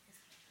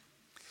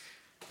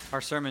Our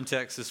sermon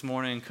text this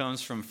morning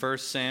comes from 1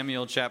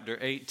 Samuel chapter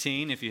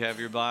 18. If you have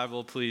your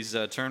Bible, please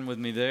turn with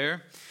me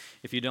there.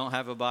 If you don't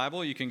have a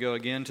Bible, you can go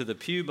again to the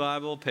Pew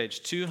Bible,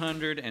 page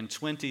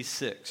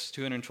 226.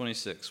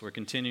 226. We're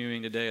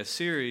continuing today a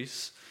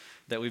series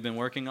that we've been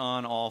working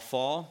on all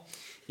fall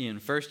in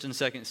 1 and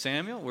 2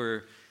 Samuel.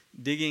 We're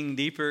digging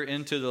deeper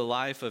into the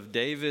life of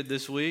David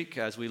this week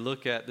as we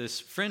look at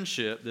this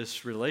friendship,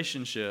 this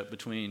relationship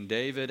between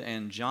David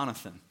and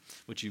Jonathan,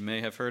 which you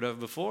may have heard of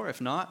before.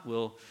 If not,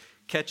 we'll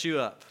catch you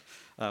up.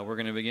 We're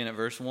going to begin at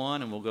verse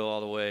 1 and we'll go all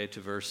the way to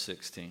verse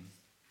 16.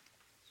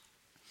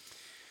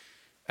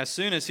 As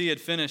soon as he had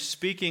finished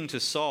speaking to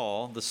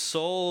Saul, the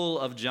soul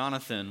of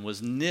Jonathan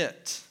was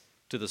knit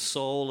to the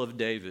soul of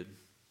David.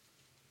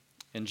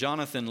 And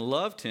Jonathan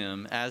loved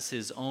him as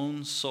his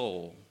own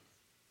soul.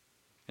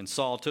 And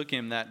Saul took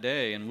him that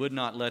day and would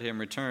not let him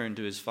return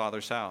to his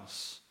father's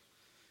house.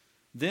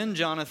 Then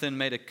Jonathan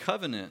made a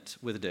covenant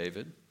with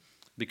David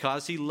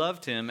because he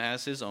loved him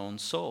as his own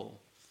soul.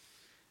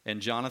 And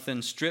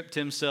Jonathan stripped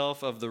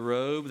himself of the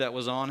robe that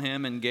was on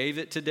him and gave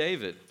it to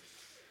David,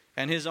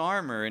 and his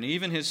armor, and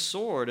even his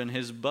sword, and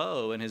his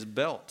bow, and his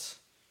belt.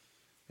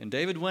 And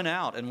David went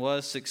out and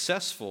was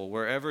successful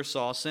wherever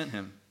Saul sent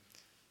him,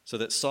 so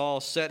that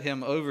Saul set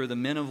him over the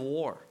men of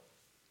war.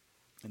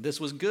 And this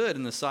was good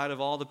in the sight of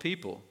all the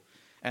people,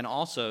 and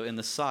also in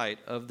the sight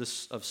of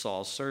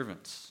Saul's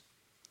servants.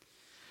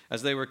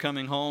 As they were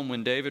coming home,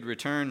 when David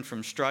returned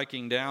from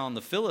striking down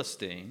the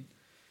Philistine,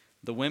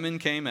 the women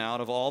came out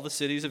of all the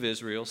cities of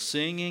Israel,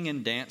 singing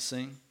and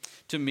dancing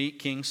to meet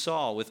King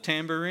Saul, with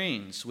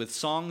tambourines, with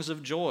songs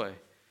of joy,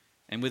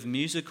 and with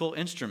musical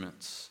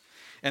instruments.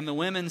 And the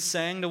women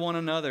sang to one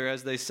another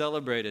as they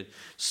celebrated,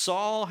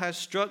 "Saul has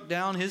struck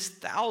down his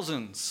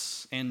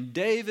thousands, and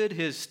David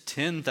his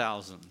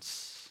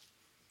 10,000s."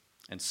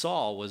 And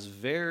Saul was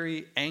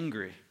very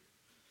angry,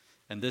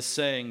 and this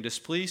saying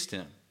displeased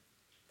him.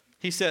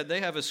 He said, "They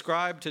have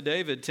ascribed to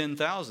David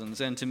 10,000s,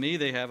 and to me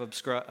they have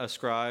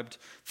ascribed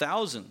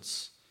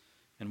thousands.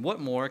 And what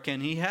more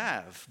can he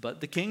have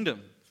but the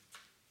kingdom?"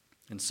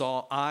 And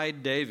Saul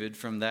eyed David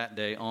from that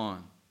day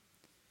on.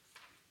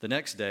 The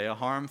next day, a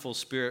harmful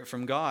spirit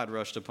from God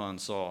rushed upon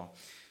Saul,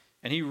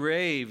 and he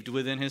raved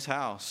within his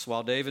house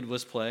while David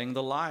was playing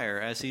the lyre,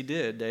 as he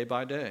did day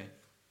by day.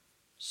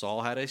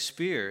 Saul had a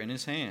spear in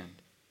his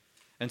hand,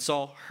 and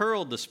Saul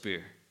hurled the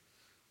spear,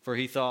 for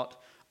he thought,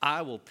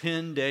 "I will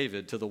pin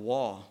David to the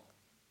wall."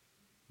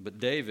 But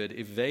David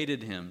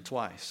evaded him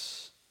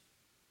twice.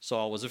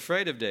 Saul was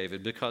afraid of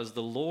David because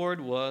the Lord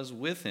was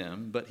with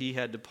him, but he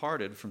had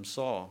departed from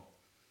Saul.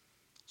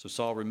 So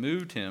Saul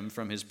removed him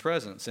from his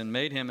presence and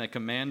made him a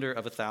commander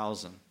of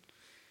 1,000.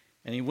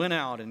 And he went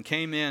out and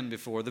came in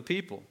before the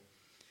people.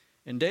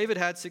 And David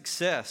had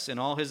success in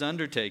all his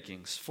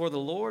undertakings, for the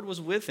Lord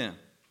was with him.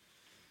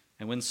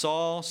 And when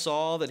Saul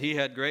saw that he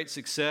had great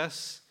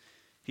success,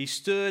 he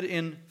stood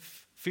in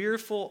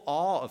fearful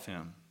awe of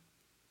him.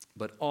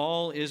 But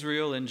all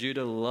Israel and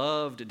Judah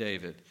loved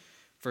David,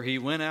 for he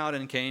went out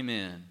and came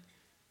in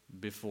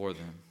before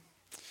them.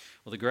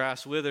 Well, the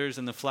grass withers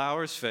and the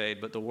flowers fade,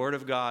 but the word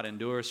of God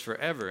endures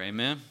forever.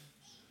 Amen.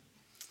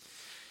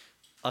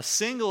 A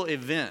single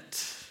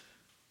event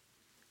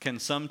can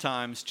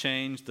sometimes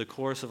change the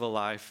course of a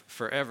life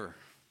forever.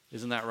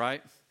 Isn't that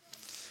right?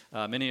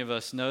 Many of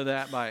us know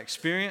that by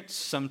experience.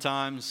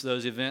 Sometimes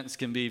those events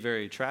can be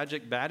very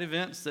tragic, bad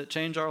events that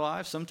change our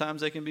lives.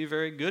 Sometimes they can be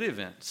very good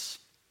events.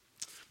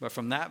 But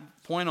from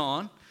that point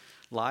on,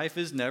 life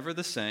is never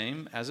the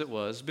same as it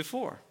was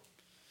before.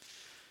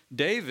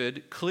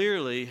 David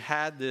clearly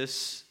had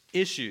this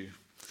issue.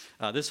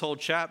 This whole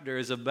chapter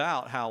is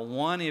about how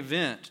one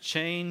event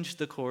changed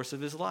the course of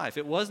his life.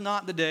 It was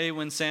not the day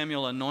when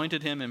Samuel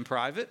anointed him in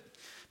private.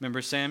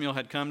 Remember, Samuel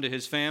had come to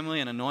his family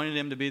and anointed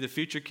him to be the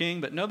future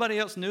king, but nobody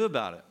else knew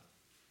about it.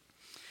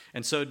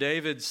 And so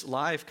David's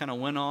life kind of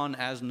went on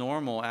as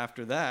normal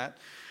after that.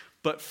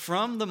 But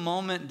from the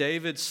moment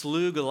David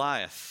slew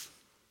Goliath,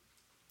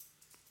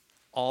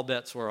 all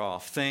bets were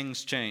off.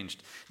 Things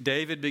changed.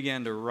 David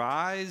began to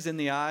rise in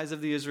the eyes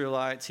of the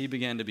Israelites. He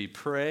began to be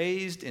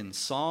praised in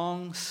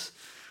songs.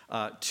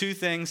 Two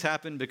things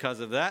happened because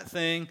of that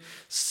thing.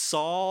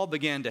 Saul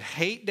began to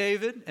hate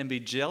David and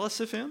be jealous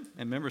of him.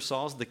 And remember,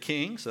 Saul's the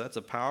king, so that's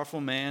a powerful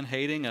man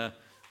hating a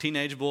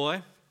teenage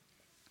boy.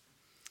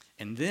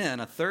 And then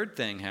a third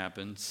thing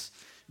happens.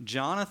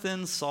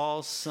 Jonathan,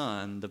 Saul's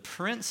son, the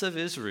prince of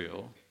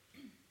Israel,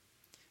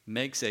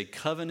 makes a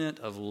covenant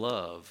of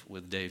love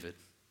with David.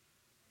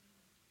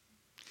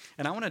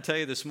 And I want to tell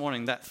you this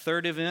morning, that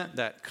third event,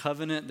 that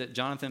covenant that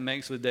Jonathan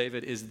makes with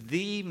David, is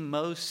the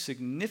most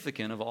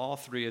significant of all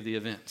three of the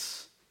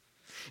events.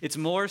 It's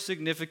more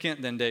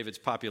significant than David's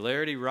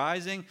popularity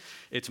rising.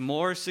 It's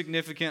more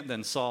significant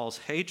than Saul's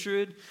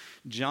hatred.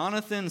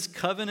 Jonathan's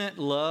covenant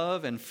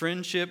love and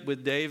friendship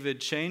with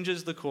David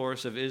changes the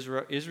course of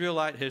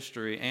Israelite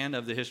history and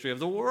of the history of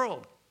the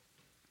world.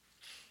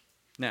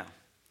 Now,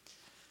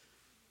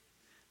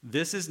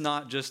 this is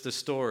not just a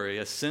story,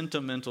 a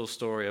sentimental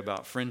story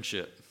about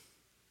friendship.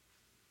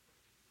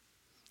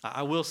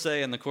 I will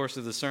say in the course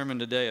of the sermon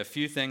today a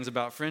few things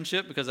about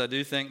friendship, because I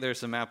do think there's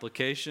some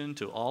application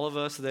to all of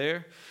us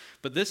there.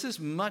 But this is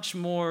much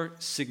more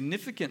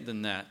significant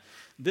than that.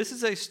 This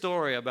is a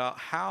story about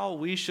how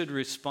we should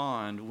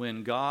respond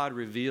when God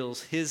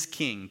reveals his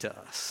king to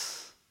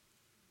us.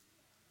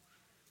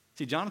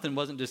 See, Jonathan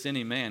wasn't just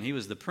any man. He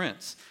was the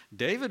prince.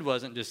 David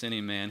wasn't just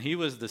any man. He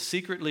was the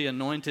secretly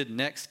anointed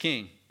next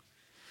king.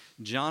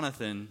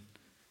 Jonathan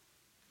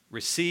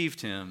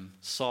received him.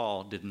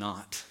 Saul did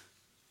not.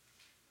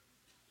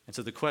 And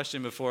so the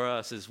question before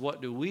us is,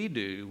 what do we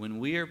do when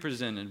we are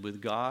presented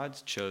with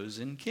God's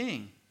chosen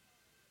king?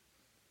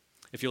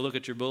 If you'll look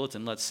at your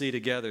bulletin, let's see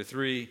together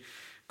 3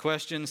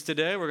 questions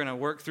today. We're going to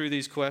work through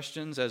these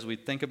questions as we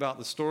think about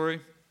the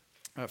story.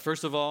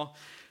 First of all,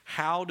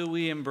 how do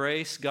we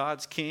embrace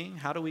God's king?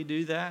 How do we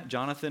do that?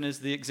 Jonathan is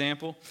the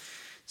example.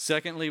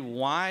 Secondly,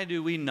 why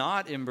do we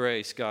not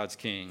embrace God's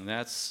king?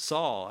 That's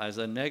Saul as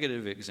a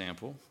negative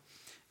example.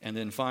 And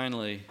then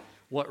finally,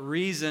 what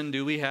reason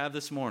do we have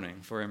this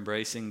morning for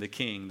embracing the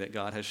king that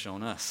God has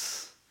shown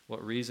us?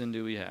 What reason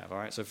do we have? All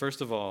right, so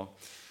first of all,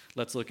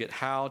 let's look at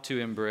how to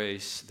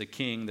embrace the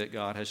king that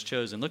God has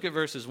chosen. Look at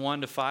verses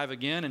 1 to 5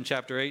 again in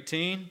chapter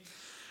 18.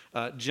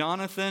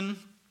 Jonathan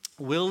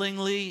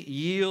willingly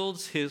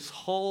yields his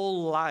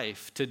whole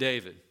life to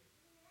David.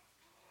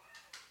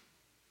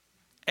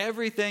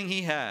 Everything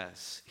he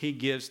has, he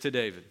gives to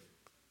David.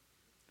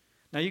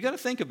 Now you got to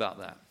think about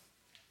that.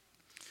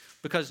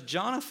 Because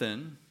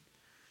Jonathan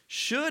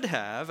should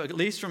have, at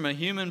least from a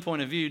human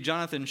point of view,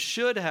 Jonathan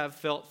should have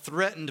felt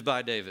threatened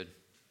by David.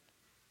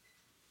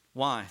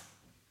 Why?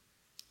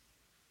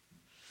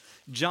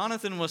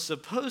 Jonathan was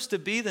supposed to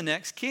be the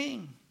next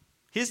king.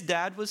 His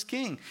dad was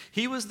king.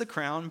 He was the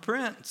crown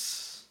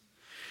prince.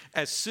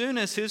 As soon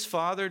as his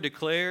father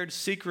declared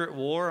secret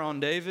war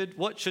on David,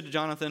 what should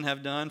Jonathan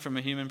have done from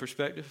a human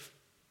perspective?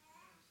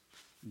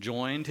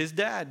 Joined his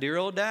dad, dear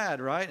old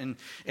dad, right?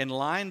 And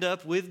lined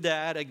up with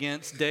dad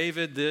against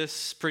David,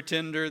 this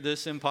pretender,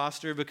 this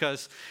imposter,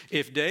 because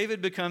if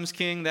David becomes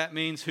king, that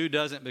means who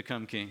doesn't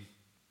become king?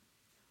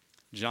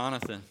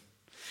 Jonathan.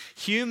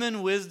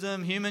 Human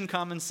wisdom, human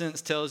common sense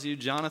tells you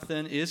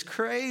Jonathan is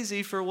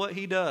crazy for what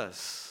he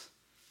does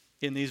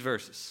in these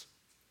verses.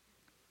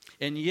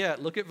 And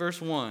yet, look at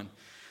verse 1.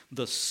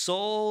 The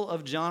soul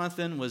of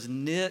Jonathan was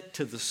knit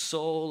to the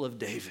soul of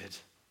David.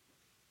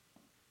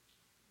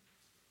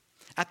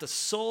 At the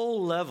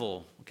soul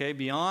level, okay,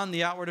 beyond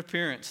the outward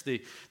appearance,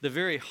 the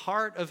very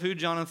heart of who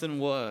Jonathan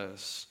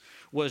was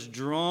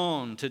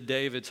drawn to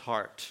David's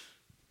heart.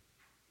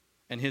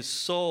 And his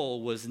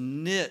soul was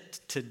knit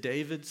to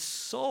David's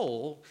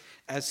soul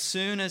as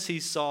soon as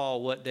he saw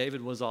what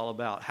David was all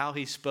about, how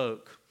he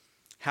spoke,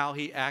 how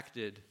he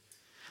acted,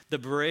 the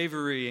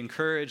bravery and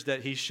courage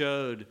that he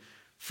showed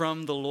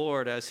from the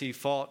Lord as he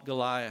fought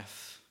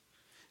Goliath.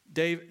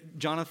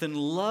 Jonathan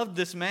loved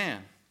this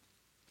man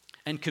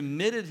and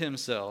committed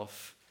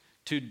himself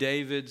to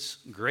David's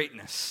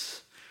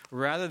greatness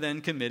rather than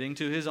committing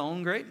to his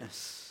own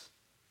greatness.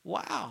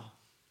 Wow.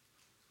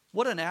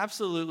 What an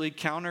absolutely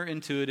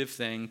counterintuitive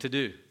thing to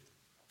do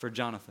for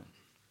Jonathan.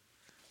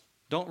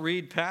 Don't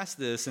read past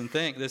this and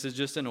think this is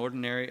just an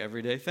ordinary,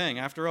 everyday thing.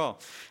 After all,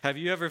 have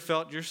you ever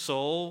felt your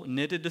soul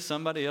knitted to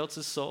somebody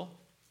else's soul?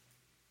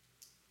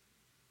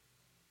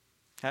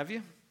 Have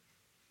you?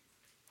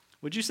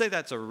 Would you say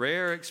that's a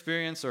rare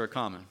experience or a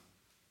common?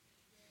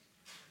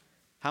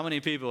 How many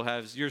people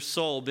has your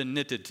soul been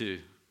knitted to?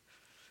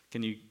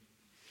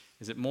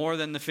 Is it more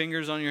than the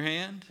fingers on your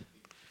hand?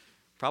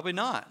 Probably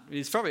not.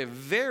 It's probably a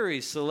very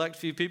select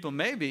few people,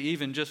 maybe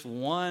even just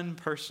one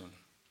person.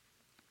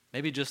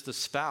 Maybe just a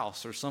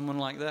spouse or someone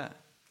like that.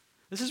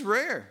 This is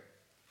rare.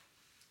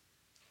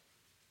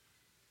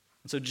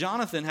 And so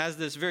Jonathan has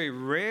this very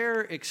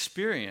rare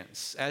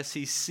experience as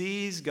he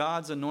sees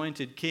God's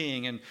anointed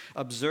king and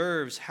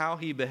observes how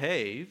he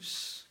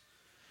behaves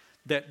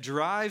that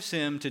drives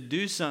him to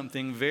do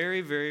something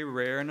very, very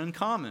rare and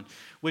uncommon,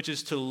 which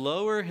is to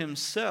lower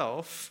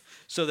himself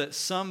so that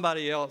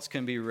somebody else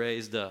can be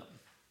raised up.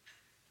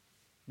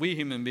 We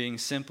human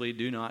beings simply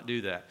do not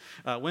do that.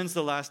 When's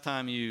the last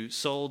time you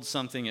sold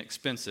something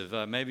expensive,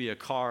 maybe a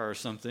car or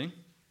something?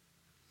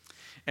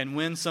 And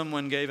when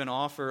someone gave an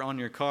offer on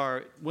your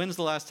car, when's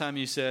the last time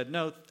you said,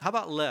 no, how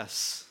about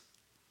less?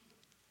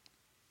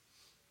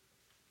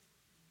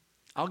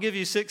 I'll give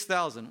you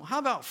 $6,000. Well, how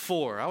about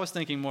 4? I was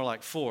thinking more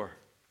like 4.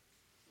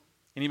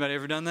 Anybody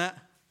ever done that?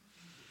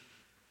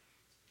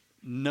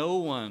 No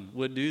one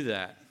would do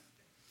that.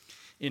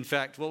 In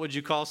fact, what would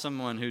you call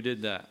someone who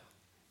did that?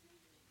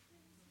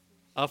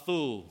 A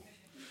fool.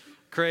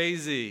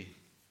 Crazy.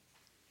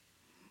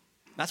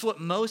 That's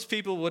what most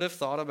people would have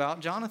thought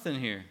about Jonathan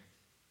here.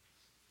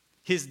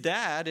 His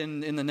dad,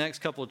 in the next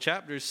couple of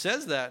chapters,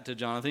 says that to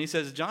Jonathan. He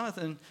says,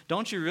 Jonathan,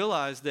 don't you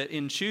realize that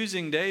in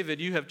choosing David,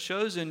 you have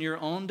chosen your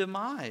own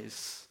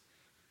demise?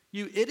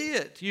 You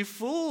idiot, you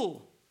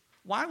fool.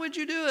 Why would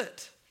you do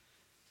it?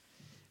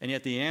 And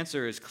yet the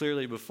answer is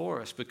clearly before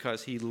us,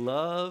 because he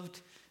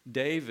loved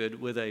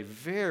David with a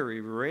very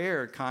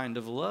rare kind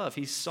of love.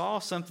 He saw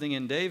something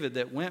in David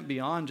that went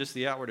beyond just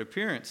the outward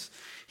appearance.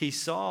 He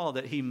saw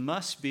that he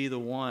must be the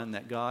one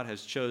that God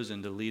has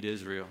chosen to lead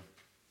Israel.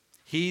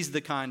 He's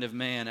the kind of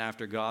man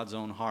after God's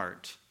own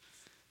heart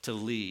to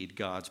lead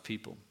God's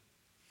people.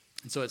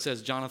 And so it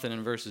says, Jonathan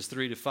in verses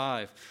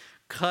 3-5,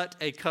 cut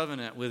a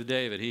covenant with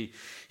David.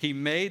 He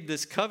made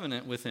this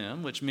covenant with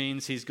him, which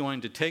means he's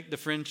going to take the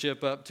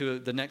friendship up to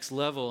the next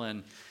level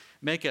and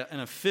make an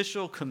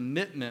official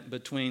commitment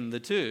between the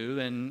two.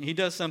 And he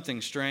does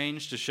something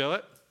strange to show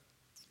it.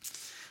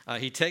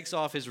 He takes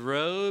off his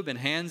robe and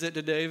hands it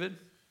to David.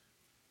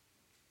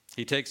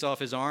 He takes off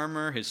his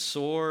armor, his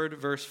sword,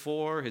 verse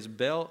 4, his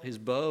belt, his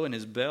bow, and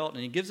his belt,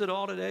 and he gives it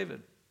all to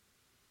David.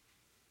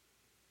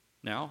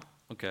 Now,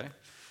 okay,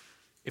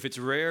 if it's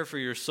rare for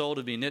your soul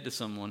to be knit to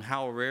someone,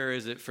 how rare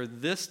is it for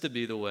this to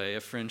be the way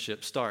a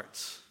friendship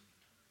starts?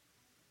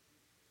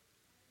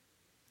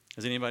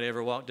 Has anybody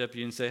ever walked up to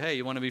you and say, hey,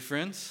 you want to be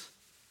friends?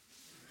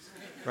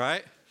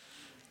 Right?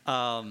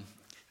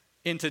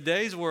 In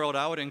today's world,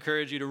 I would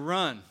encourage you to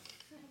run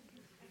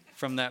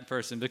from that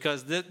person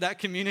because that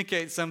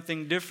communicates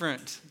something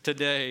different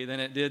today than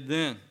it did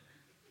then,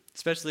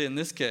 especially in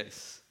this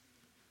case.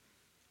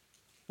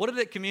 What did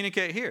it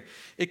communicate here?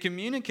 It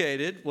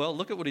communicated, well,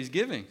 look at what he's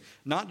giving.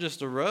 Not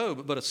just a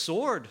robe, but a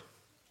sword,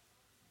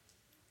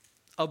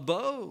 a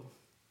bow,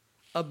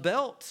 a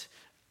belt,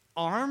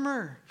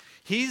 armor.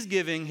 He's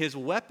giving his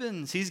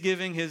weapons. He's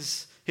giving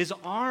his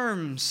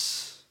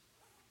arms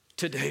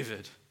to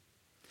David.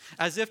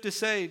 As if to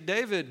say,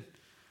 David,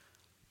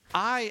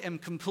 I am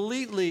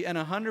completely and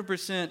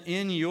 100%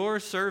 in your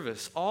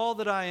service. All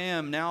that I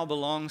am now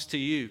belongs to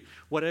you.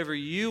 Whatever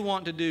you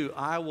want to do,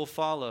 I will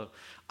follow.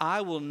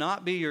 I will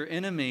not be your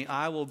enemy.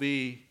 I will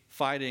be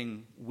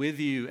fighting with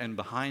you and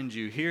behind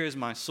you. Here is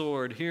my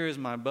sword. Here is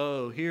my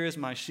bow. Here is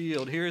my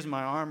shield. Here is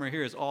my armor.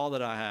 Here is all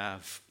that I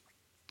have.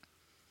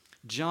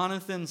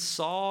 Jonathan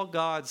saw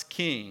God's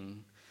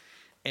king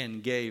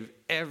and gave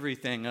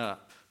everything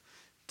up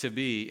to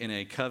be in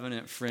a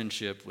covenant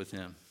friendship with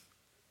him.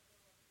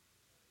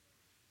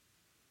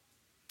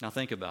 Now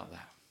think about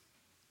that.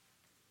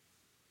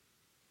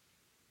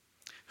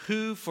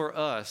 Who for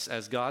us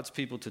as God's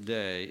people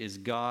today is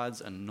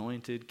God's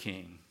anointed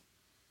king?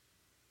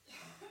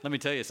 Let me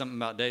tell you something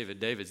about David.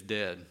 David's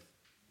dead.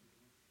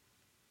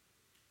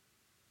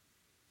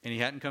 And he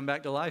hadn't come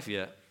back to life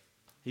yet.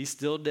 He's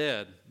still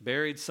dead,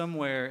 buried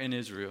somewhere in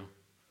Israel.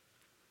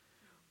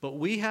 But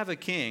we have a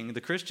king.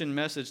 The Christian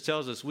message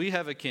tells us we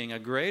have a king, a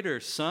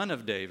greater son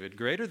of David,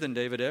 greater than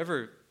David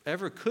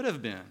ever could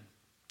have been.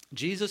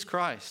 Jesus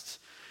Christ,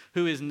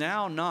 who is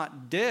now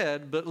not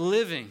dead, but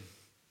living,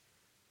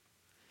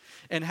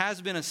 and has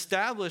been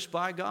established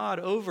by God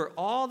over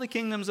all the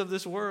kingdoms of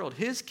this world.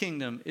 His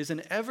kingdom is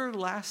an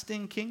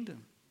everlasting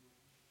kingdom.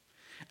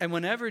 And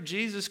whenever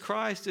Jesus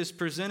Christ is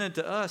presented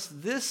to us,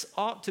 this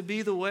ought to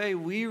be the way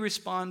we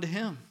respond to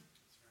him.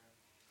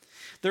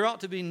 There ought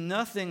to be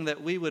nothing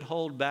that we would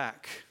hold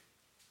back.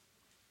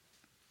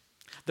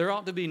 There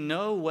ought to be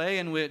no way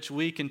in which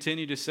we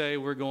continue to say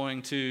we're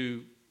going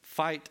to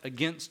fight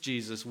against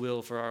Jesus'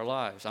 will for our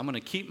lives. I'm going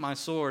to keep my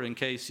sword in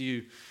case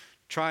you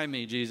try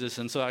me, Jesus,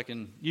 and so I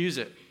can use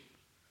it.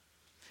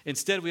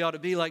 Instead, we ought to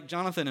be like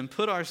Jonathan and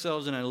put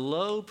ourselves in a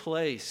low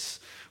place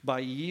by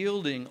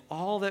yielding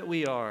all that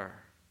we are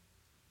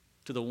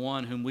to the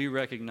one whom we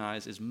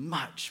recognize is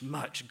much,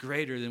 much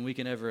greater than we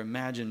can ever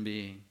imagine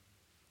being,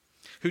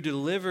 who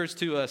delivers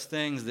to us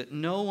things that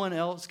no one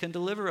else can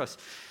deliver us.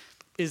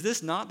 Is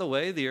this not the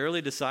way the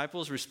early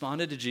disciples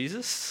responded to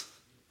Jesus?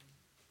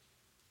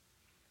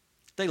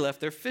 They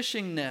left their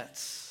fishing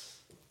nets,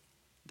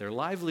 their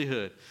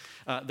livelihood.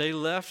 They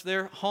left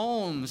their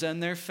homes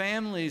and their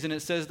families, and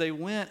it says they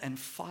went and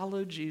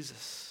followed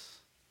Jesus.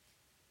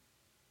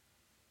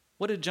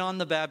 What did John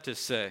the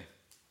Baptist say?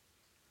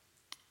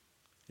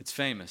 It's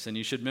famous, and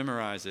you should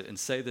memorize it and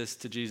say this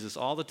to Jesus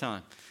all the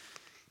time.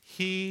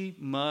 He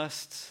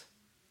must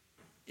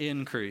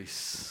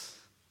increase,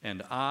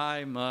 and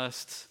I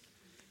must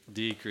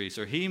decrease.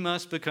 Or he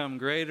must become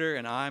greater,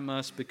 and I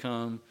must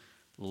become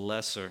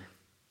lesser.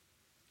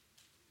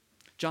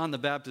 John the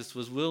Baptist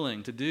was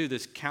willing to do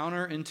this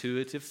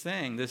counterintuitive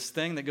thing, this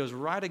thing that goes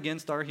right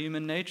against our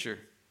human nature.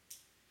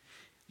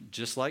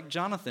 Just like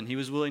Jonathan, he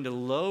was willing to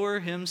lower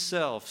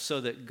himself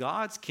so that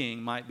God's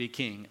king might be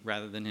king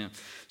rather than him,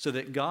 so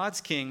that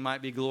God's king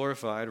might be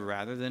glorified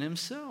rather than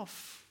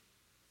himself.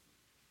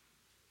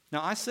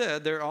 Now, I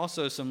said there are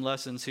also some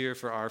lessons here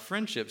for our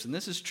friendships, and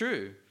this is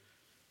true.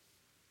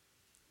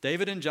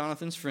 David and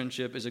Jonathan's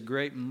friendship is a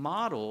great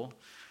model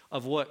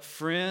of what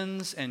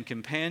friends and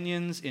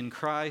companions in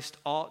Christ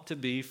ought to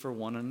be for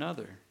one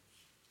another.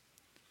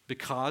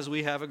 Because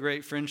we have a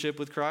great friendship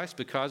with Christ,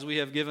 because we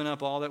have given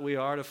up all that we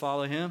are to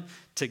follow him,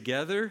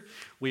 together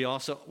we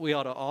ought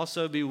to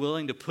also be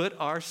willing to put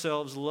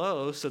ourselves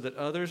low so that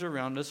others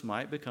around us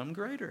might become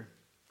greater.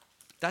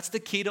 That's the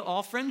key to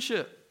all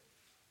friendship.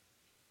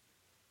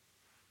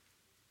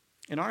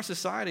 In our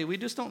society, we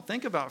just don't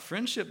think about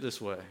friendship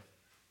this way.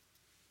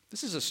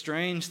 This is a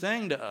strange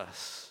thing to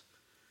us.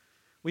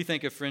 We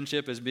think of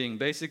friendship as being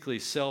basically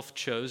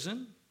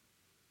self-chosen.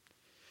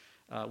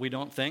 We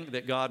don't think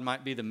that God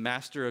might be the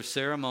master of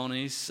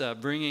ceremonies,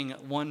 bringing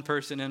one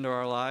person into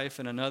our life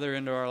and another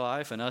into our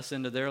life and us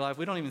into their life.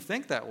 We don't even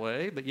think that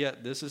way, but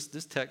yet this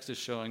text is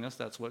showing us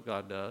that's what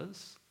God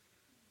does.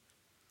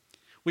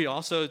 We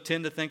also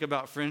tend to think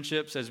about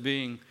friendships as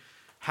being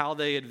how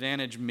they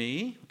advantage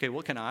me. Okay,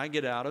 what can I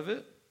get out of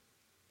it?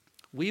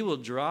 We will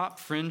drop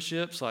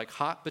friendships like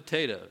hot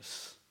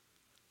potatoes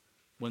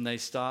when they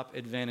stop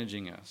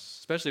advantaging us,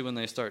 especially when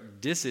they start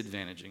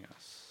disadvantaging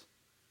us.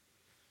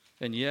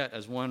 And yet,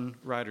 as one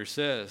writer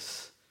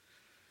says,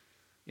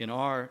 in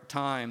our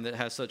time that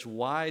has such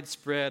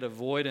widespread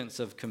avoidance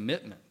of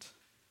commitment,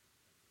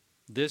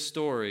 this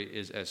story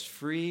is as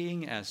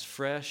freeing as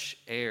fresh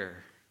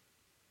air.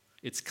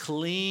 It's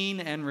clean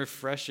and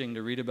refreshing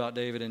to read about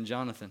David and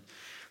Jonathan.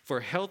 For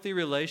healthy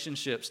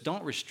relationships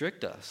don't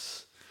restrict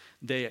us.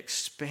 They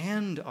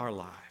expand our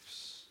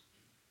lives.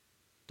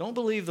 Don't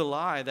believe the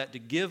lie that to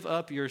give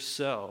up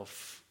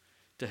yourself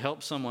to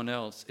help someone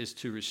else is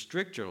to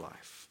restrict your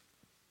life.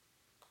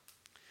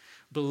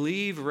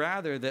 Believe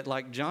rather that,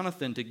 like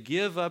Jonathan, to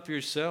give up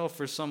yourself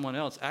for someone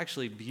else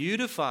actually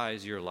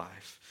beautifies your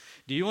life.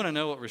 Do you want to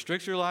know what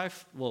restricts your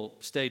life? Well,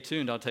 stay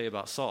tuned. I'll tell you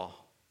about Saul.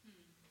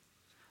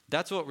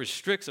 That's what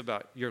restricts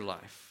about your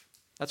life.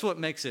 That's what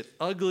makes it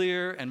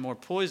uglier and more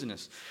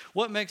poisonous.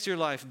 What makes your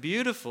life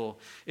beautiful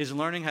is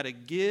learning how to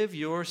give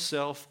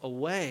yourself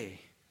away.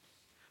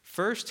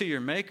 First to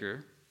your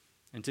Maker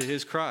and to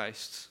his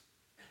Christ,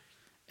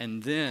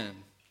 and then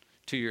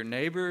to your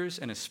neighbors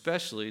and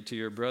especially to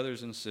your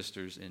brothers and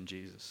sisters in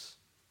Jesus.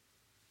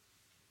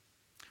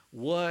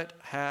 What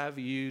have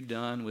you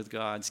done with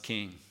God's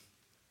King?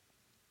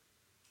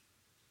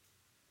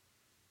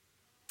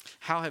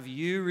 How have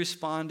you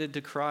responded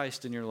to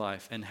Christ in your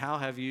life? And how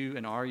have you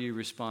and are you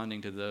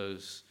responding to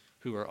those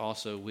who are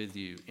also with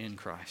you in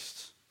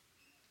Christ?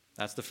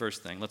 That's the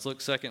first thing. Let's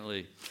look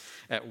secondly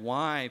at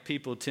why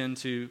people tend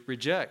to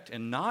reject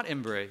and not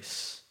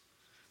embrace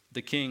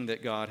the king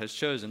that God has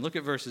chosen. Look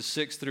at verses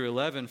 6 through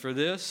 11 for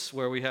this,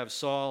 where we have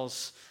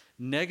Saul's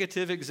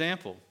negative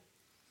example.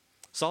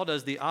 Saul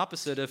does the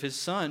opposite of his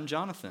son,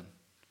 Jonathan.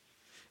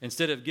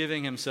 Instead of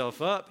giving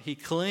himself up, he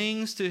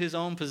clings to his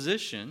own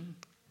position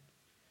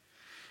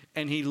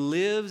and he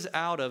lives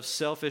out of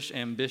selfish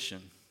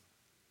ambition.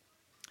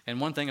 And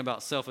one thing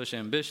about selfish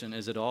ambition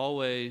is it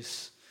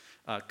always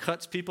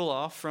cuts people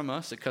off from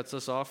us. It cuts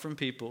us off from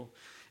people.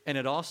 And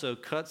it also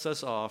cuts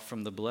us off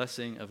from the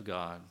blessing of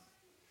God.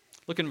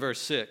 Look in verse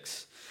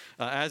 6.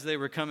 As they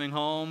were coming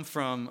home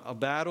from a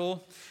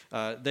battle,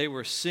 they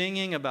were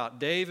singing about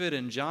David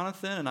and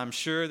Jonathan, and I'm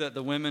sure that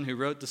the women who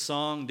wrote the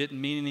song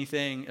didn't mean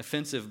anything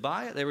offensive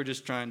by it. They were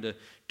just trying to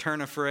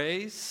turn a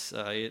phrase.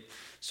 It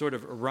sort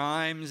of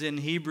rhymes in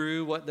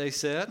Hebrew what they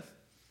said.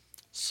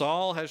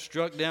 Saul has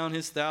struck down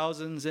his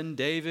thousands and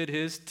David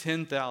his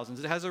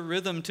 10,000s. It has a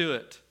rhythm to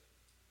it.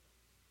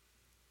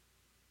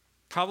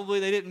 Probably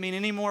they didn't mean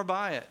any more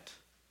by it.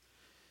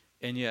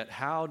 And yet,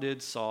 how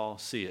did Saul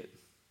see it?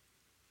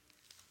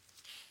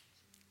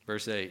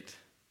 Verse 8.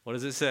 What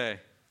does it say?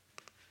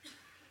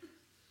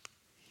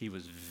 He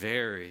was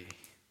very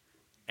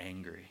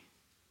angry.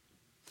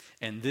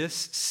 And this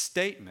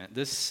statement,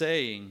 this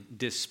saying,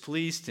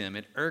 displeased him.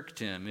 It irked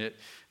him. It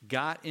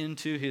got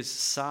into his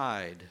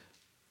side.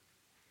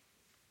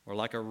 Or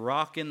like a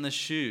rock in the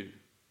shoe.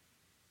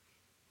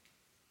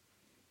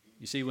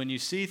 You see, when you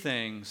see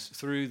things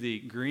through the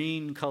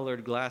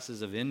green-colored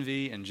glasses of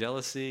envy and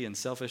jealousy and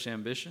selfish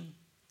ambition,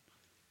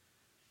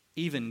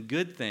 even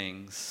good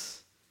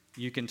things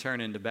you can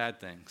turn into bad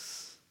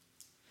things.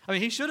 I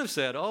mean, he should have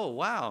said, oh,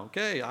 wow,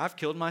 okay, I've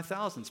killed my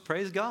thousands.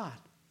 Praise God.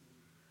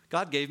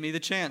 God gave me the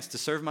chance to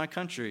serve my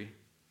country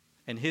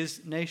and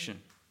his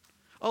nation.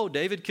 Oh,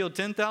 David killed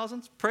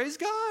 10,000? Praise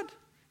God.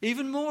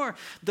 Even more.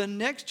 The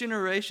next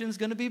generation is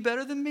going to be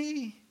better than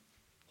me.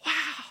 Wow.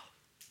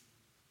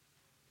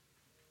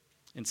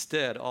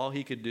 Instead, all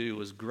he could do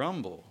was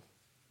grumble.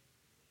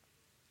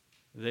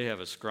 They have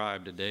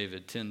ascribed to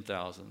David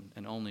 10,000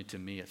 and only to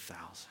me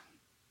 1,000.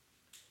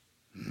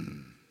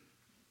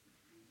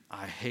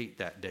 I hate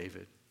that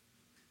David.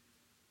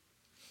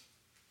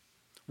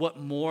 What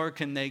more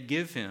can they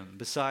give him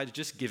besides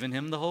just giving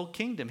him the whole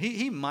kingdom?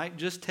 He might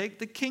just take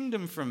the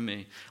kingdom from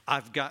me.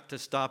 I've got to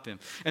stop him.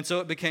 And so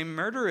it became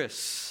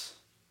murderous.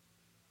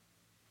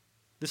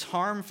 This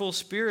harmful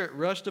spirit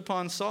rushed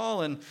upon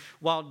Saul, and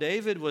while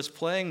David was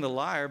playing the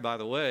lyre, by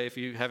the way, if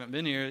you haven't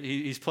been here,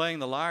 he's playing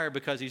the lyre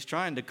because he's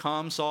trying to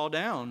calm Saul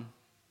down.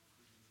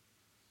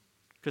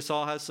 Because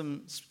Saul has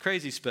some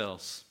crazy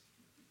spells.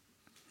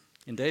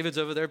 And David's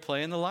over there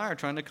playing the lyre,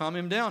 trying to calm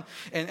him down.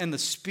 And the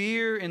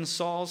spear in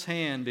Saul's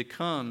hand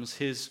becomes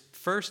his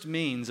first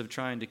means of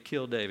trying to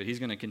kill David. He's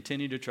going to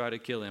continue to try to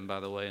kill him,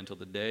 by the way, until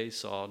the day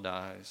Saul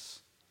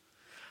dies.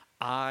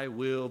 I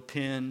will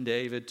pin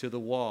David to the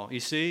wall. You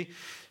see,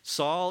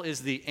 Saul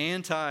is the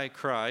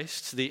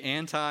anti-Christ, the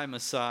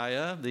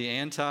anti-Messiah, the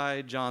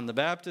anti-John the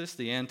Baptist,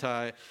 the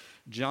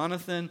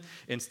anti-Jonathan.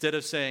 Instead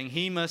of saying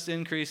he must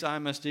increase, I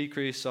must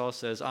decrease, Saul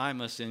says I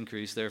must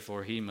increase,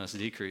 therefore he must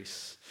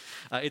decrease.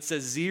 It's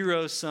a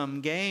zero-sum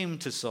game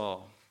to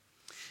Saul.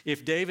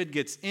 If David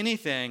gets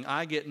anything,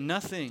 I get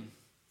nothing.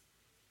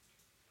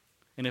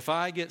 And if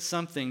I get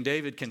something,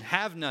 David can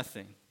have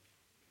nothing.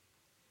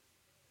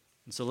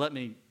 And so let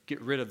me get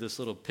rid of this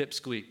little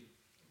pipsqueak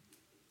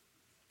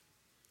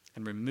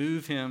and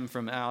remove him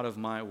from out of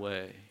my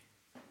way.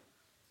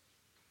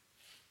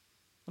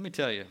 Let me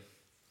tell you,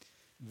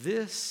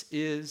 this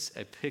is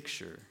a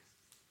picture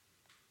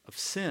of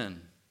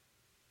sin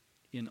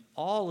in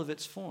all of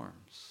its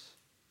forms.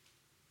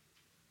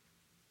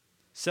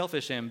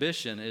 Selfish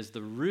ambition is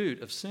the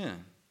root of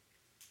sin.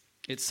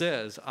 It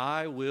says,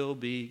 I will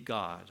be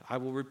God. I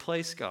will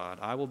replace God.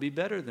 I will be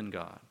better than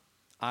God.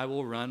 I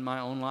will run my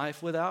own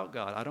life without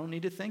God. I don't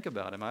need to think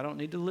about him. I don't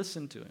need to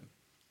listen to him.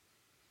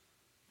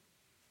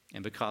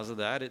 And because of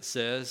that, it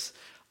says,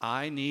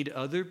 I need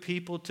other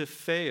people to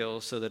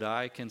fail so that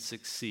I can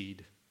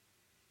succeed.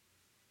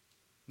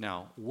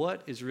 Now,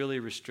 what is really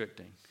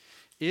restricting?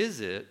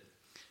 Is it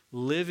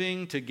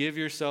living to give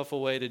yourself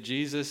away to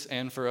Jesus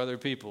and for other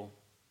people,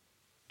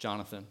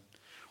 Jonathan?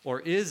 Or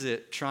is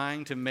it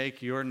trying to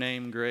make your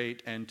name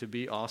great and to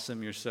be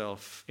awesome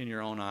yourself in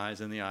your own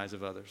eyes and the eyes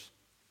of others?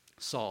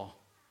 Saul.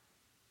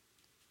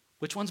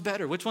 Which one's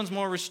better? Which one's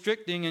more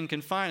restricting and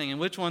confining? And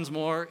which one's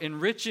more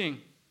enriching?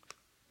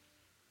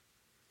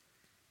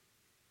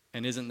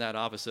 And isn't that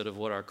opposite of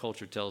what our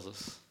culture tells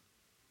us?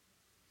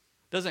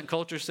 Doesn't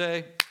culture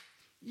say,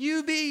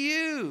 you be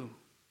you.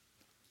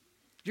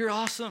 You're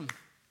awesome.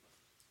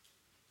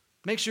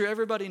 Make sure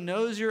everybody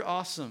knows you're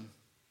awesome.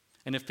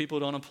 And if people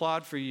don't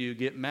applaud for you,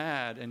 get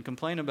mad and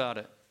complain about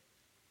it.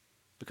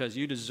 Because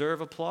you deserve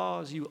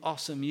applause, you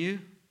awesome you.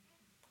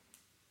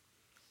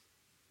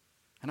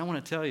 And I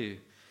want to tell you,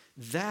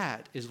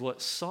 that is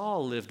what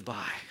Saul lived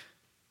by.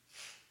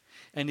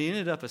 And he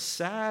ended up a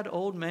sad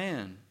old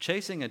man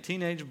chasing a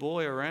teenage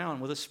boy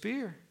around with a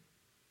spear,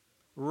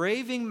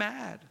 raving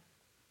mad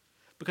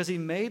because he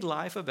made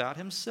life about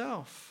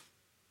himself.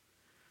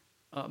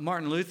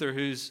 Martin Luther,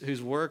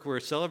 whose work we're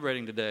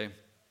celebrating today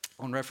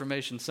on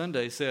Reformation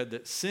Sunday, said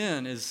that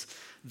sin is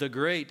the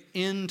great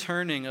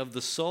in-turning of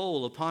the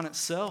soul upon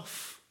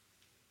itself.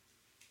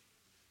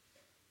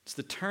 It's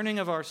the turning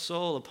of our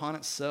soul upon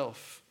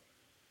itself.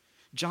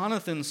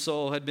 Jonathan's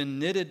soul had been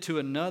knitted to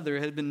another,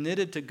 had been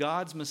knitted to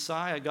God's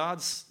Messiah,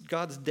 God's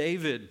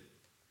David.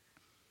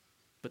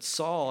 But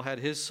Saul had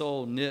his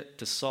soul knit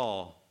to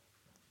Saul.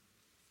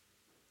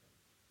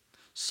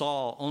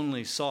 Saul,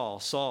 only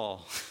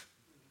Saul.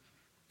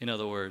 In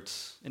other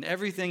words, in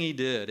everything he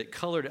did, it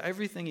colored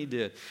everything he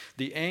did.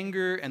 The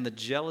anger and the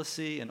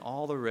jealousy and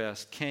all the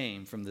rest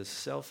came from this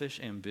selfish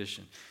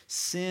ambition.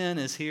 Sin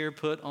is here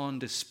put on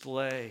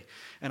display.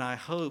 And I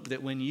hope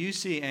that when you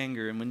see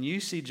anger and when you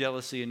see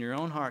jealousy in your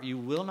own heart, you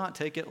will not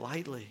take it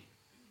lightly.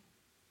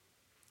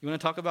 You want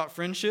to talk about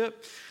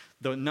friendship?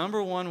 The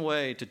number one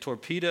way to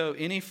torpedo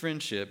any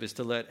friendship is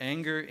to let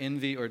anger,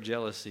 envy, or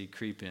jealousy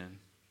creep in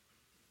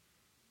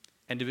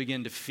and to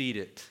begin to feed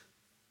it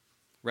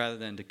rather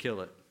than to kill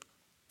it.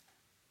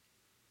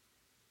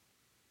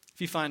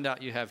 If you find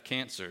out you have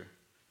cancer,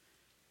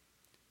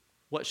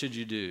 what should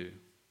you do?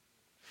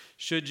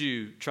 Should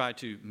you try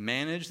to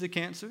manage the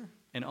cancer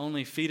and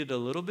only feed it a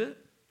little bit?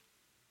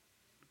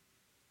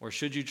 Or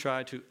should you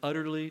try to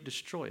utterly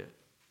destroy it?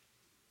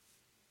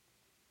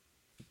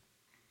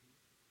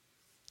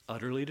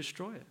 Utterly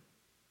destroy it.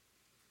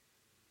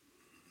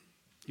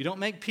 You don't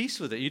make peace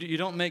with it. You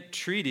don't make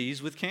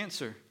treaties with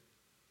cancer.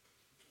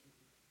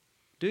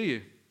 Do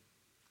you?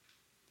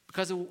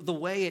 Because of the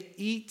way it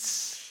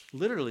eats,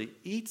 literally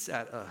eats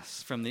at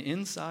us from the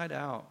inside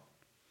out.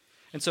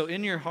 And so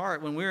in your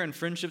heart, when we're in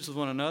friendships with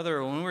one another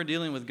or when we're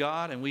dealing with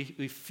God and we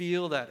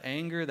feel that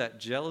anger, that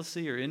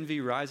jealousy or envy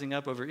rising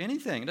up over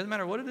anything, it doesn't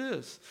matter what it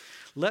is,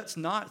 let's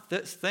not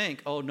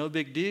think, oh, no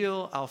big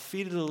deal, I'll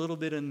feed it a little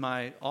bit in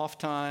my off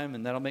time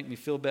and that'll make me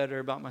feel better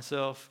about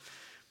myself.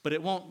 But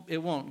it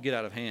won't get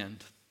out of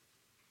hand.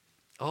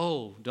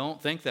 Oh,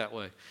 don't think that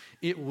way.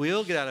 It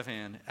will get out of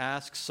hand.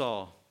 Ask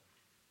Saul.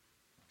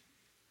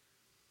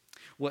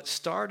 What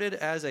started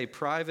as a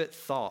private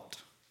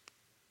thought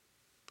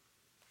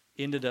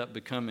ended up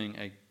becoming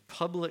a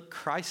public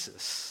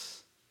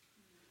crisis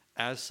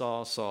as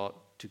Saul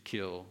sought to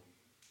kill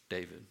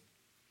David.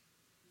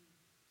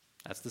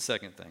 That's the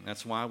second thing.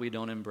 That's why we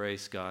don't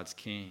embrace God's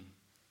king.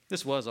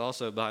 This was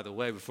also, by the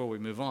way, before we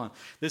move on,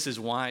 this is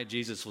why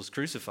Jesus was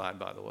crucified,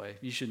 by the way.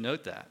 You should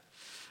note that.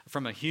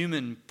 From a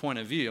human point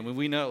of view, I mean,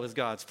 we know it was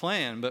God's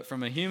plan, but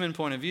from a human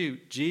point of view,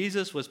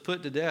 Jesus was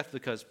put to death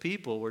because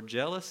people were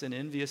jealous and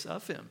envious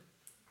of him.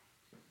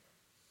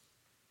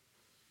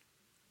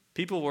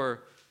 People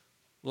were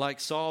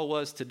like Saul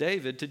was to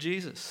David, to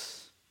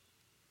Jesus.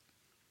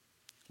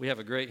 We have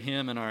a great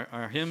hymn in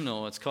our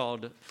hymnal. It's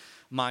called,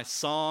 My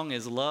Song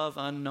is Love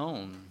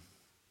Unknown.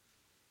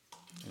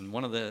 And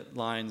one of the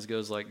lines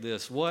goes like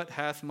this: "What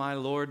hath my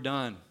Lord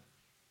done?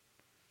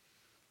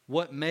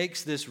 What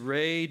makes this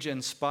rage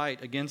and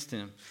spite against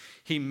him?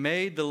 He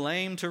made the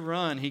lame to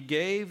run. He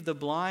gave the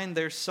blind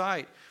their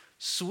sight.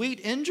 Sweet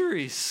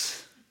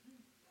injuries.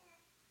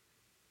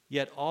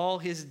 Yet all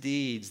his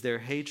deeds their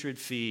hatred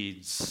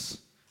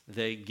feeds.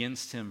 They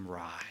against him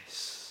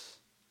rise."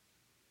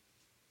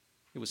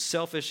 It was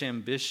selfish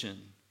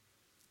ambition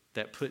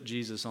that put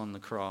Jesus on the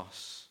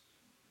cross.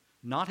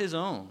 Not his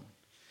own,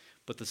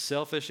 but the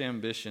selfish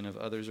ambition of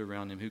others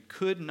around him who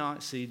could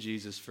not see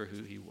Jesus for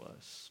who he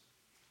was.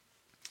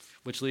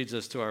 Which leads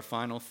us to our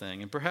final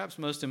thing, and perhaps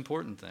most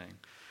important thing.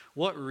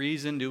 What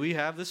reason do we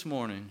have this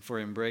morning for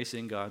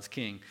embracing God's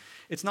King?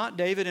 It's not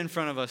David in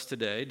front of us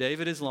today.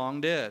 David is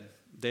long dead.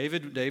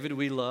 David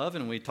we love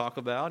and we talk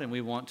about, and we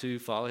want to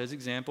follow his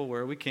example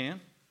where we can,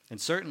 and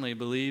certainly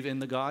believe in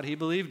the God he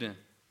believed in.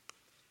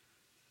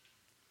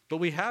 But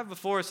we have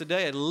before us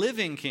today a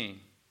living King,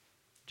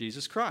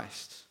 Jesus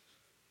Christ.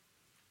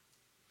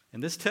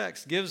 And this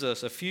text gives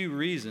us a few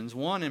reasons,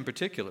 one in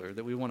particular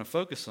that we want to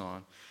focus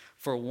on,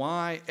 for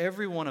why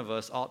every one of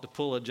us ought to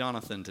pull a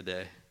Jonathan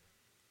today.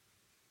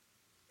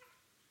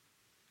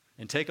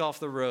 And take off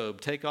the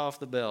robe, take off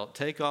the belt,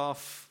 take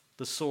off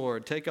the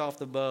sword, take off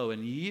the bow,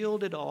 and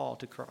yield it all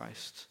to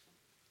Christ.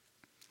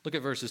 Look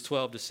at verses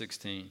 12 to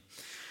 16.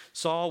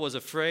 Saul was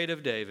afraid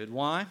of David.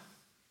 Why?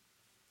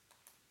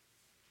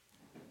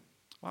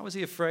 Why was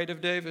he afraid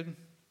of David?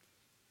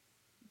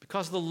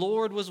 Because the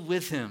Lord was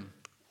with him.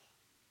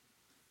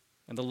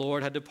 And the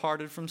Lord had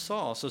departed from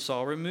Saul, so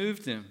Saul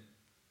removed him.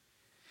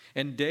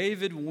 And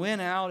David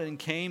went out and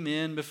came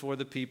in before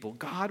the people.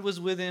 God was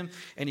with him,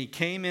 and he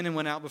came in and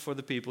went out before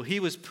the people. He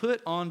was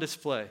put on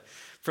display.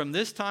 From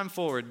this time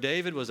forward,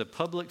 David was a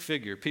public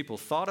figure. People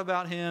thought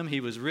about him. He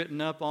was written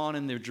up on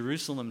in the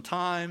Jerusalem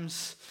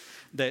Times.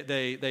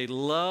 They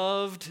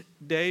loved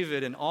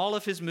David, and all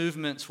of his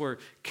movements were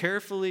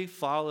carefully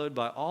followed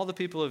by all the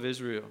people of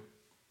Israel.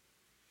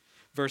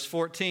 Verse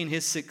 14,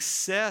 his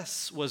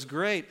success was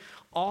great.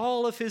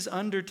 All of his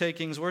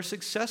undertakings were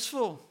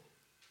successful.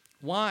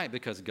 Why?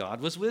 Because God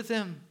was with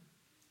him.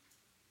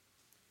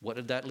 What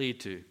did that lead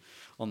to?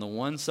 On the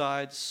one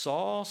side,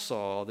 Saul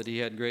saw that he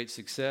had great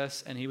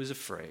success and he was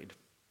afraid.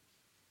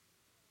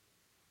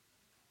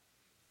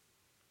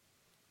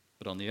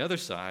 But on the other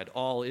side,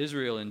 all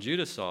Israel and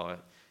Judah saw it,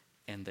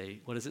 and they,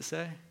 what does it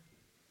say?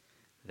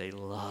 They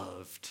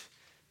loved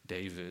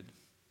David.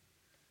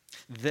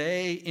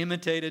 They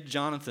imitated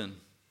Jonathan.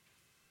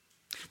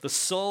 The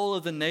soul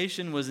of the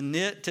nation was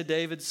knit to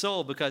David's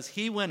soul because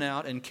he went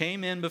out and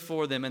came in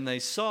before them, and they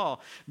saw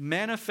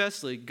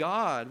manifestly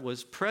God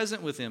was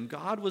present with him.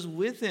 God was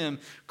with him,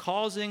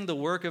 causing the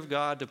work of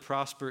God to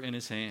prosper in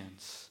his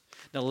hands.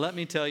 Now let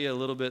me tell you a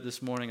little bit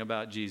this morning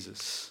about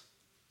Jesus.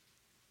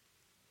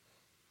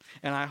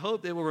 And I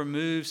hope it will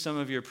remove some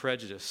of your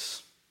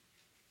prejudice.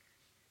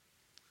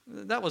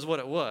 That was what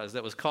it was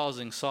that was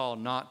causing Saul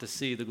not to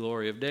see the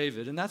glory of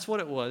David. And that's what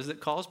it was that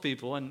caused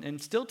people,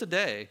 and still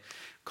today,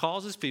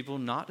 causes people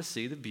not to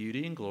see the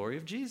beauty and glory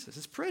of Jesus.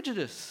 It's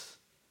prejudice.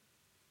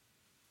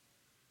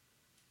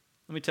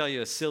 Let me tell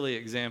you a silly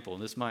example.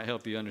 This might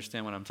help you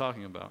understand what I'm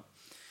talking about.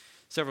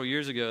 Several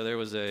years ago, there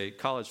was a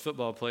college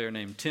football player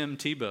named Tim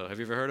Tebow. Have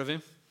you ever heard of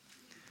him?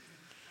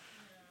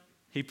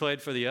 He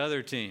played for the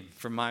other team,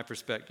 from my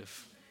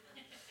perspective.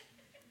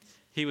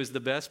 He was the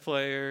best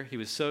player. He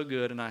was so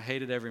good, and I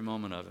hated every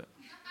moment of it.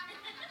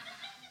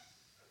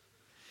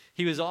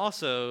 He was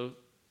also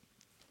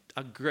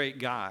a great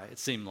guy, it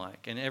seemed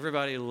like, and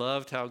everybody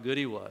loved how good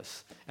he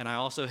was. And I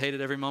also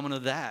hated every moment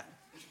of that.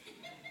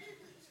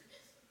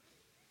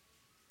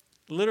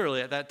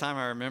 Literally, at that time,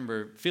 I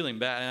remember feeling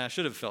bad, and I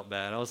should have felt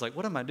bad. I was like,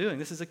 what am I doing?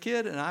 This is a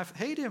kid, and I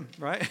hate him,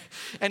 right?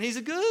 And he's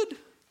good.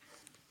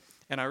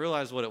 And I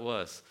realized what it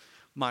was.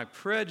 My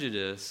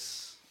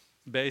prejudice,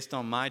 based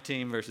on my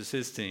team versus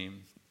his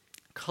team,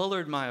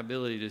 colored my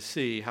ability to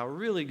see how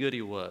really good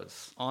he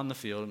was on the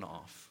field and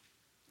off.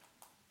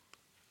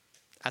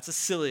 That's a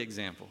silly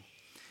example.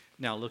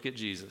 Now look at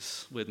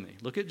Jesus with me.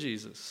 Look at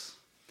Jesus.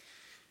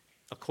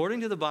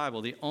 According to the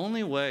Bible, the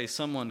only way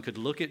someone could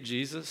look at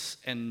Jesus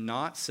and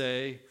not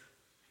say,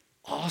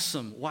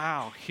 awesome,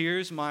 wow,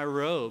 here's my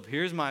robe,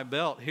 here's my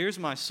belt, here's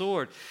my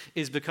sword,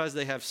 is because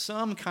they have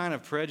some kind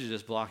of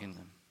prejudice blocking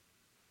them.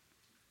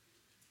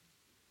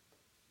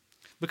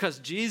 Because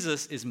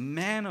Jesus is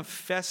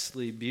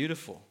manifestly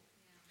beautiful.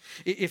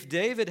 If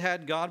David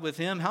had God with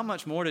him, how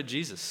much more did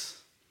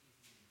Jesus?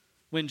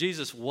 When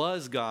Jesus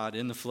was God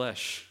in the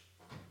flesh,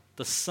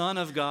 the Son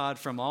of God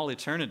from all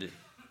eternity.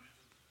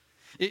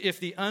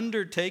 If the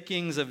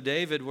undertakings of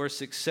David were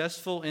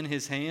successful in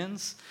his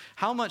hands,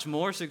 how much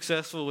more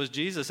successful was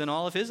Jesus in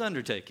all of his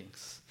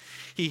undertakings?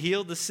 He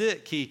healed the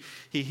sick. He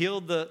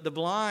healed the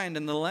blind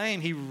and the lame.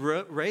 He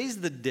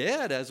raised the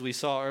dead, as we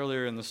saw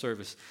earlier in the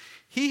service.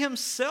 He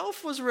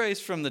himself was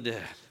raised from the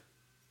dead.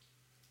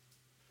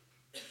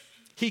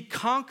 He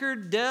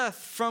conquered death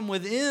from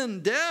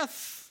within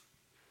death.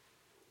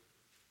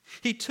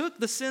 He took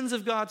the sins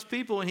of God's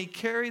people and he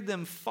carried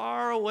them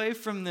far away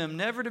from them,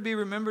 never to be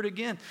remembered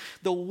again.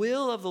 The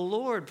will of the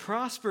Lord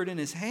prospered in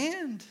his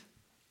hand.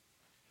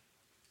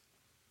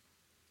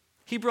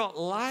 He brought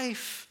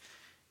life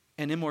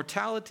and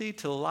immortality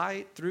to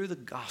light through the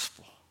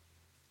gospel.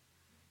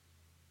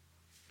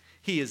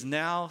 He is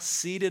now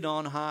seated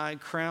on high,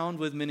 crowned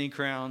with many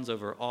crowns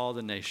over all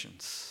the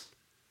nations.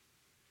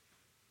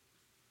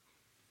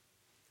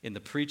 In the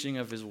preaching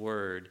of his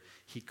word,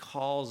 he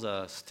calls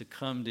us to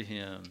come to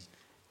him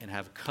and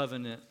have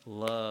covenant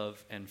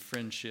love and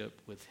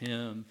friendship with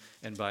him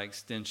and by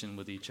extension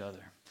with each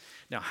other.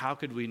 Now, how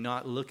could we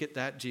not look at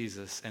that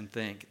Jesus and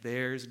think,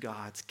 there's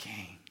God's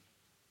King.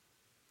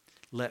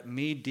 Let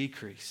me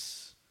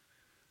decrease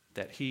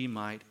that he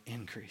might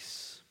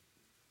increase.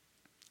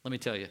 Let me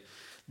tell you,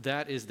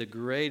 that is the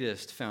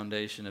greatest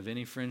foundation of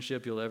any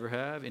friendship you'll ever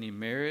have, any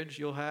marriage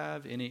you'll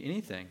have,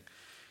 anything.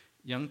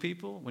 Young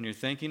people, when you're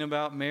thinking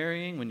about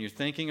marrying, when you're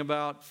thinking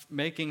about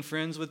making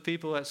friends with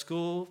people at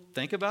school,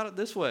 think about it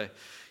this way.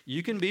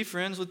 You can be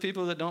friends with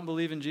people that don't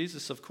believe in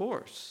Jesus, of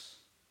course.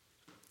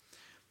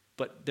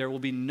 But there will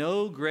be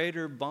no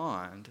greater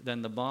bond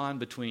than the bond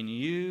between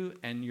you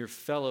and your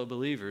fellow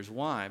believers.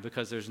 Why?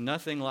 Because there's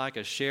nothing like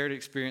a shared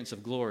experience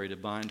of glory to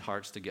bind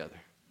hearts together.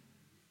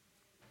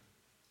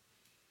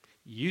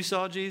 You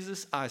saw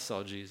Jesus, I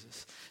saw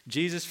Jesus.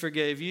 Jesus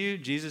forgave you,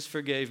 Jesus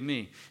forgave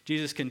me.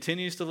 Jesus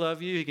continues to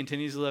love you, he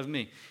continues to love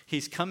me.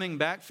 He's coming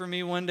back for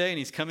me one day and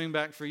he's coming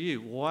back for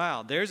you.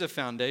 Wow, there's a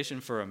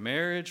foundation for a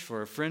marriage,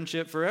 for a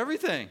friendship, for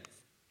everything.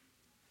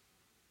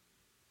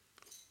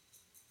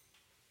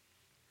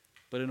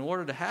 But in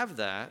order to have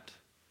that,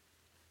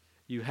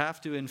 you have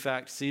to in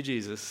fact see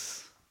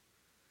Jesus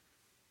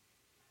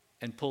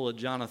and pull a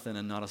Jonathan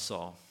and not a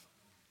Saul.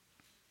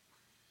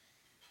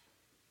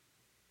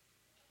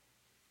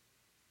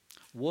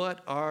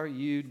 What are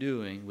you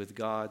doing with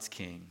God's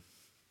King?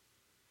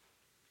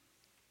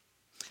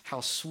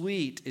 How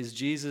sweet is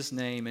Jesus'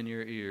 name in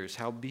your ears?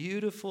 How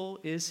beautiful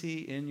is he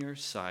in your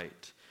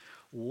sight?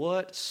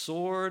 What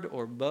sword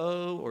or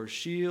bow or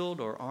shield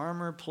or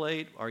armor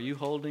plate are you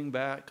holding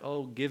back?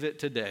 Oh, give it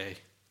today.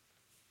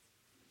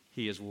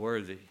 He is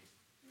worthy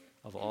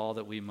of all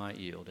that we might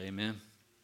yield. Amen.